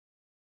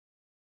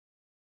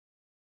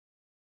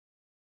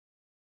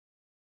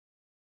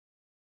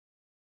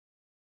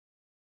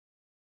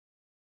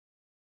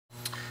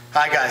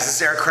Hi guys, this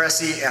is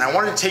Cressey, and I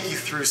wanted to take you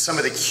through some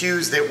of the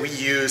cues that we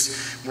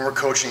use when we're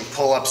coaching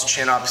pull-ups,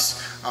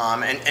 chin-ups,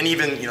 and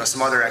even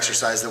some other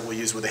exercise that we'll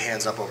use with the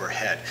hands up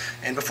overhead.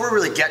 And before we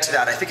really get to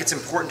that, I think it's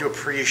important to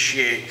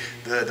appreciate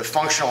the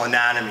functional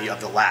anatomy of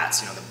the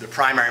lats, the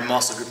primary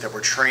muscle group that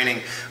we're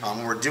training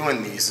when we're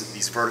doing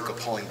these vertical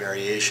pulling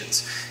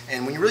variations.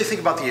 And when you really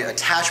think about the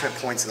attachment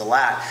points of the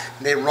lat,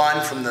 they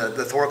run from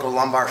the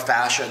thoracolumbar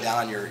fascia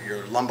down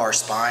your lumbar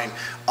spine,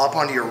 up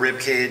onto your rib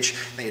cage,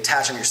 they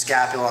attach on your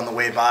scapula on the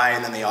way by,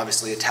 and then they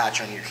obviously attach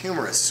on your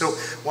humerus. So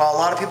while a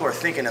lot of people are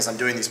thinking as I'm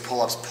doing these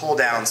pull-ups,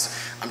 pull-downs,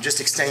 I'm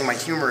just extending my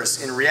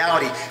humerus, in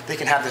reality they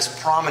can have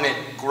this prominent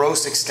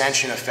gross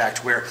extension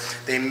effect where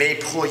they may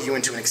pull you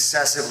into an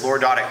excessive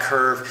lordotic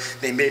curve,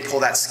 they may pull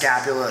that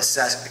scapula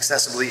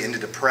excessively into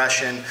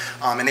depression,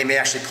 and they may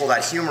actually pull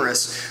that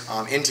humerus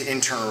into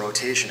internal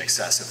rotation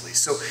excessively.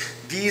 So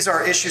these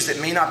are issues that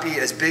may not be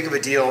as big of a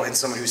deal in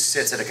someone who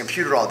sits at a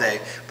computer all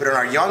day, but in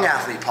our young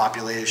athlete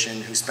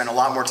population who spend a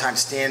lot more time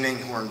standing,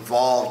 who are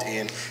involved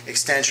in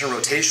extension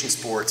rotation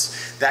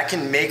sports, that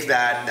can make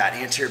that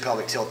anterior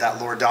pelvic tilt, that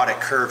lordotic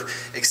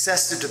curve,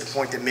 excessive to the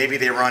point that maybe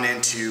they run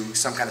into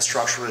some kind of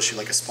structural issue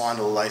like a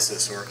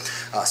spondylolysis or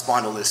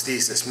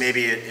spondylolisthesis.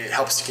 Maybe it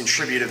helps to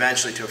contribute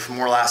eventually to a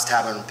femoral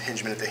acetabulum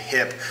impingement at the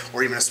hip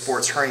or even a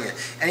sports hernia.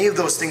 Any of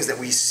those things that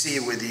we see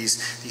with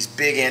these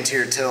big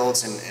anterior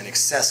tilts and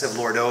excessive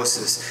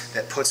lordosis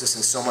that puts us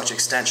in so much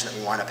extension that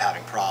we wind up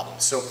having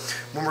problems. So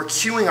when we're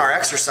cueing our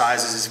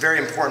exercises, it's very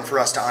important for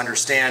us to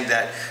understand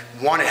that,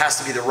 one, it has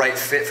to be the right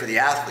fit for the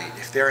athlete.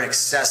 If they're in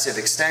excessive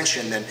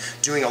extension, then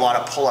doing a lot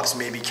of pull-ups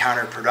may be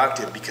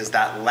counterproductive because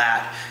that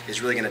lat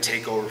is really going to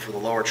take over for the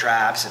lower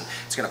traps, and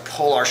it's going to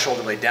pull our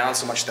shoulder blade down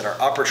so much that our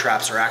upper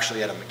traps are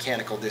actually at a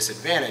mechanical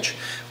disadvantage.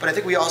 But I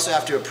think we also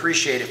have to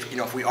appreciate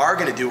if we are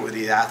going to do it with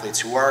these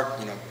athletes who are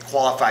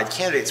qualified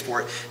candidates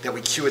for it, that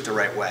we cue it the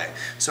right way.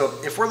 So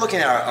if we're looking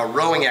at a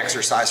rowing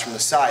exercise from the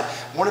side,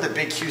 one of the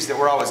big cues that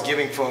we're always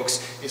giving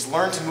folks is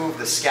learn to move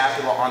the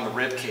scapula on the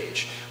rib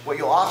cage. What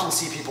you'll often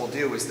see people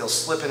do is they'll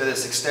slip into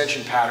this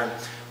extension pattern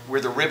where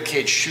the rib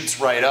cage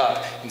shoots right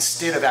up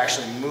instead of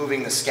actually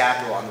moving the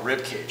scapula on the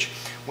rib cage.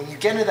 When you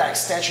get into that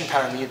extension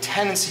pattern, the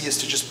tendency is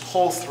to just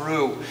pull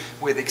through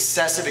with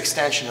excessive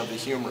extension of the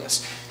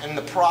humerus. And in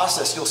the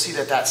process, you'll see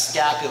that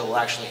scapula will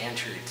actually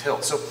anterior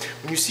tilt. So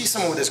when you see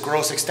someone with this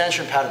gross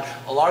extension pattern,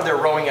 a lot of their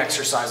rowing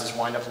exercises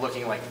wind up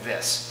looking like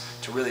this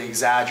to really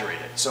exaggerate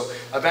it. So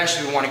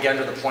eventually we want to get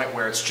into the point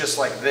where it's just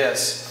like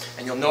this,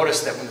 and you'll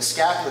notice that when the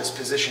scapula is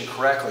positioned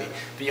correctly,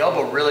 the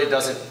elbow really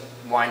doesn't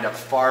wind up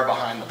far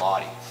behind the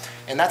body.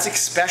 And that's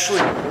especially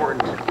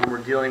important when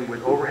we're dealing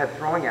with overhead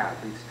throwing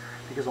athletes,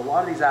 because a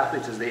lot of these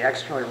athletes, as they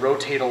externally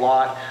rotate a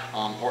lot,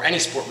 or any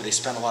sport where they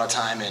spend a lot of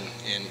time in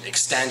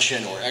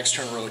extension or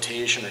external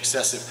rotation or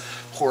excessive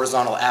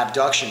horizontal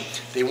abduction,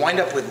 they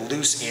wind up with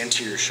loose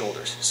anterior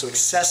shoulders. So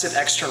excessive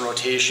external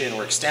rotation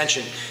or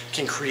extension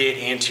can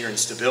create anterior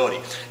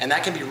instability. And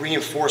that can be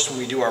reinforced when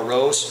we do our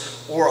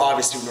rows or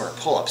obviously when we do our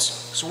pull-ups.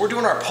 So when we're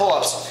doing our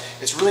pull-ups,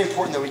 it's really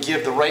important that we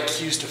give the right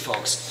cues to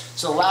folks.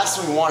 So the last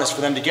thing we want is for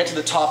them to get to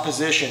the top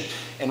position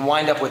and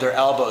wind up with their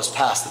elbows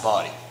past the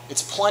body.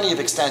 It's plenty of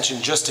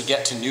extension just to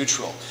get to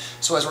neutral.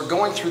 So as we're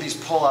going through these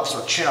pull-ups,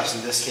 or chin-ups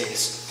in this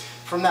case,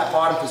 from that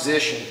bottom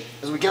position,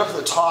 as we get up to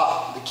the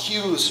top, the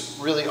cues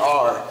really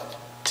are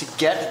to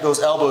get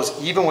those elbows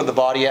even with the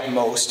body at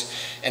most,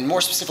 and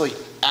more specifically,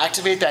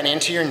 activate that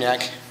anterior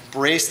neck,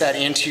 brace that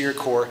anterior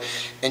core,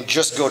 and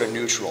just go to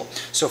neutral.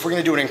 So if we're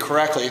going to do it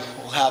incorrectly,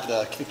 we'll have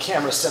the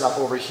camera set up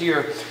over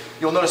here.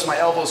 You'll notice my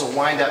elbows will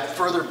wind up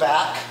further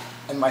back,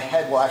 and my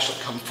head will actually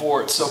come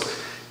forward. So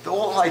the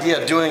whole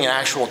idea of doing an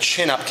actual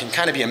chin-up can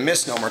kind of be a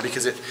misnomer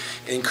because it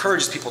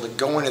encourages people to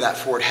go into that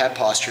forward head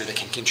posture that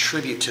can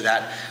contribute to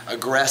that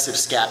aggressive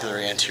scapular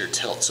anterior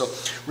tilt. So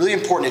really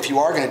important if you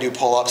are going to do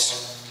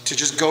pull-ups to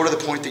just go to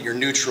the point that you're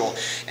neutral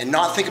and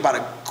not think about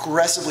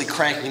aggressively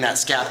cranking that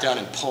scap down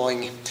and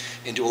pulling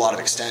into a lot of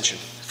extension.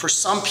 For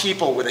some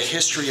people with a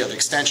history of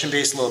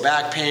extension-based low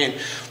back pain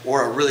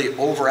or a really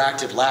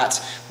overactive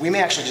lats, we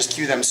may actually just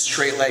cue them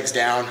straight legs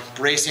down,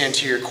 brace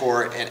anterior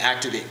core, and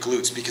activate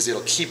glutes because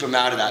it'll keep them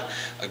out of that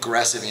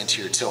aggressive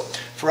anterior tilt.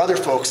 For other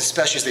folks,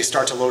 especially as they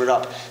start to load it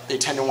up, they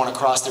tend to want to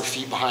cross their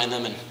feet behind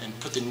them and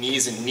put the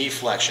knees in knee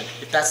flexion.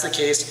 If that's the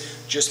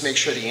case, just make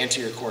sure the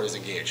anterior core is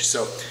engaged.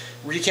 So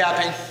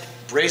recapping,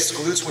 brace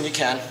glutes when you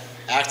can,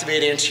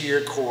 activate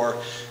anterior core,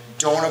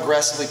 don't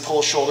aggressively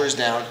pull shoulders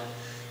down,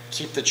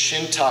 keep the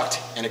chin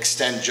tucked, and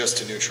extend just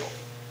to neutral.